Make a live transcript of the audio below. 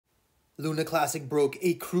Luna Classic broke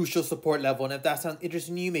a crucial support level, and if that sounds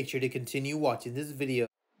interesting to you, make sure to continue watching this video.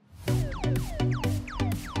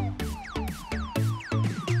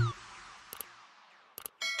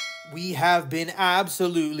 We have been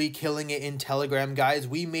absolutely killing it in Telegram, guys.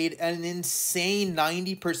 We made an insane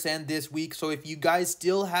 90% this week. So if you guys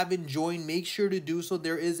still haven't joined, make sure to do so.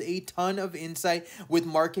 There is a ton of insight with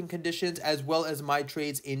market conditions as well as my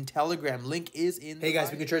trades in Telegram. Link is in the Hey guys,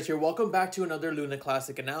 Pingu Charts here. Welcome back to another Luna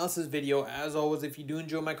Classic analysis video. As always, if you do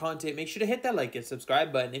enjoy my content, make sure to hit that like and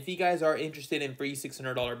subscribe button. If you guys are interested in free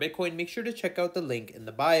 $600 Bitcoin, make sure to check out the link in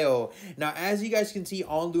the bio. Now, as you guys can see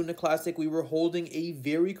on Luna Classic, we were holding a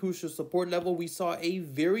very crucial support level. We saw a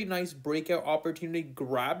very nice breakout opportunity,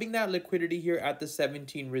 grabbing that liquidity here at the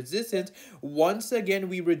 17 resistance. Once again,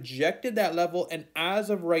 we rejected that level, and as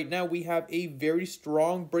of right now, we have a very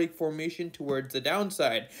strong break formation towards the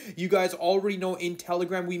downside. You guys already know in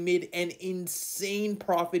Telegram, we made an insane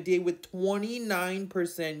profit day with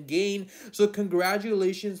 29% gain. So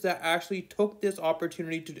congratulations that actually took this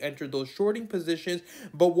opportunity to enter those shorting positions.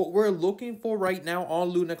 But what we're looking for right now on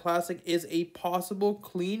Luna Classic is a possible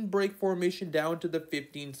clean break formation down to the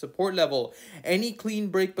 15 support level. Any clean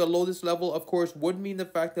break below this level, of course, would mean the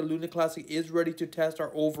fact that Luna Classic is ready to test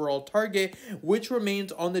our overall target, which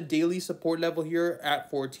remains on the daily support level here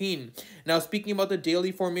at 14. Now, speaking about the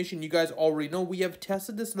daily formation, you guys already know we have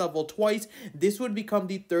tested this level twice. This would become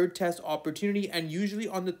the third test opportunity, and usually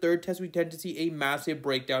on the third test, we tend to see a massive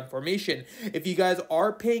breakdown formation. If you guys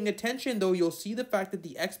are paying attention, though, you'll see the fact that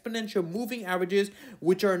the exponential moving averages,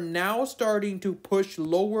 which are now starting to push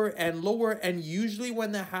lower and lower, and usually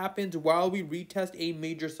when that happens while we retest a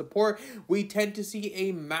major support, we tend to see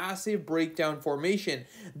a massive breakdown formation.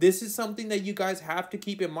 This is something that you guys have to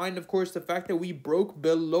keep in mind. Of course, the fact that we broke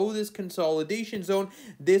below this consolidation zone,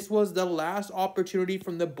 this was the last opportunity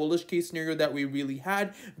from the bullish case scenario that we really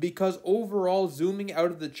had, because overall, zooming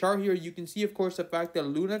out of the chart here, you can see, of course, the fact that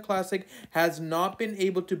Luna Classic has not been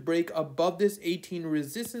able to break above this 18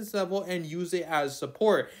 resistance level and use it as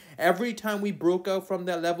support. Every time we broke out from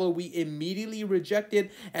that level, we immediately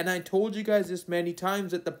rejected, and I told you guys this many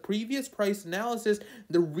times that the previous price analysis,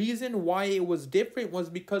 the reason why it was different was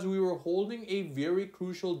because we were holding a very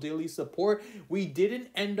crucial daily support. We didn't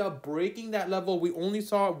end up breaking that level. We only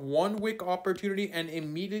saw one wick opportunity, and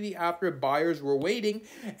immediately after, buyers were waiting,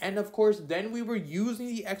 and of course then we were using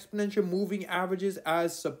the exponential moving averages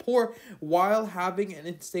as support while having an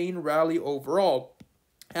insane rally overall.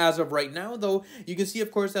 As of right now, though, you can see, of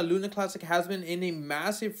course, that Luna Classic has been in a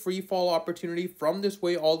massive free fall opportunity from this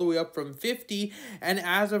way all the way up from 50. And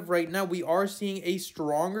as of right now, we are seeing a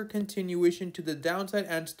stronger continuation to the downside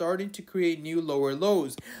and starting to create new lower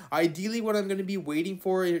lows. Ideally, what I'm going to be waiting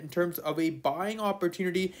for in terms of a buying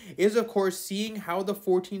opportunity is, of course, seeing how the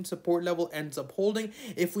 14 support level ends up holding.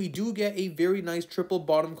 If we do get a very nice triple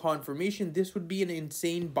bottom confirmation, this would be an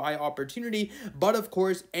insane buy opportunity. But, of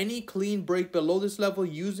course, any clean break below this level,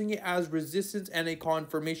 using it as resistance and a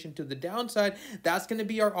confirmation to the downside, that's going to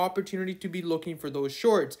be our opportunity to be looking for those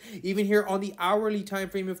shorts. Even here on the hourly time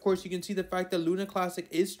frame, of course, you can see the fact that Luna Classic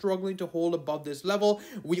is struggling to hold above this level.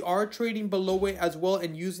 We are trading below it as well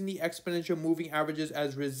and using the exponential moving averages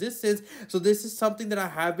as resistance. So this is something that I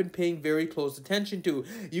have been paying very close attention to.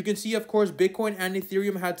 You can see, of course, Bitcoin and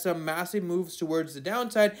Ethereum had some massive moves towards the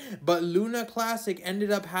downside, but Luna Classic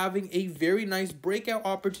ended up having a very nice breakout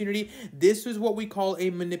opportunity. This is what we call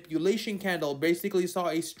a manipulation candle. Basically saw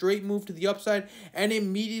a straight move to the upside and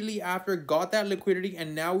immediately after got that liquidity,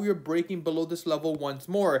 and now we are breaking below this level once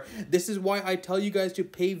more. This is why I tell you guys to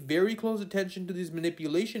pay very close attention to these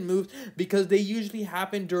manipulation moves, because they usually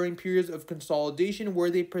happen during periods of consolidation where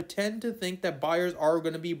they pretend to think that buyers are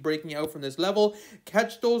going to be breaking out from this level,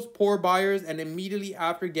 catch those poor buyers, and immediately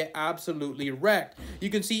after get absolutely wrecked. You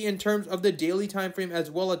can see in terms of the daily time frame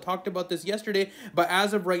as well, I talked about this yesterday, but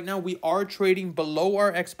as of right now, we are trading below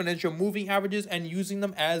our exponential moving averages and using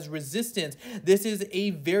them as resistance. This is a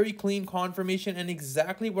very clean confirmation and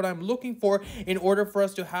exactly what I'm looking for in order for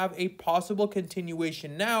us to have a possible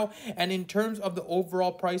continuation now. And in terms of the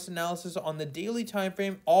overall price analysis on the daily time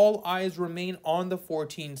frame, all eyes remain on the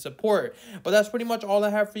 14 support. But that's pretty much all I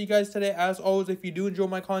have for you guys today. As always, if you do enjoy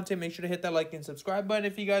my content, make sure to hit that like and subscribe button.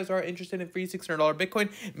 If you guys are interested in free $600 Bitcoin,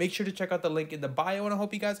 make sure to check out the link in the bio, and I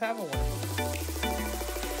hope you guys have a wonderful day.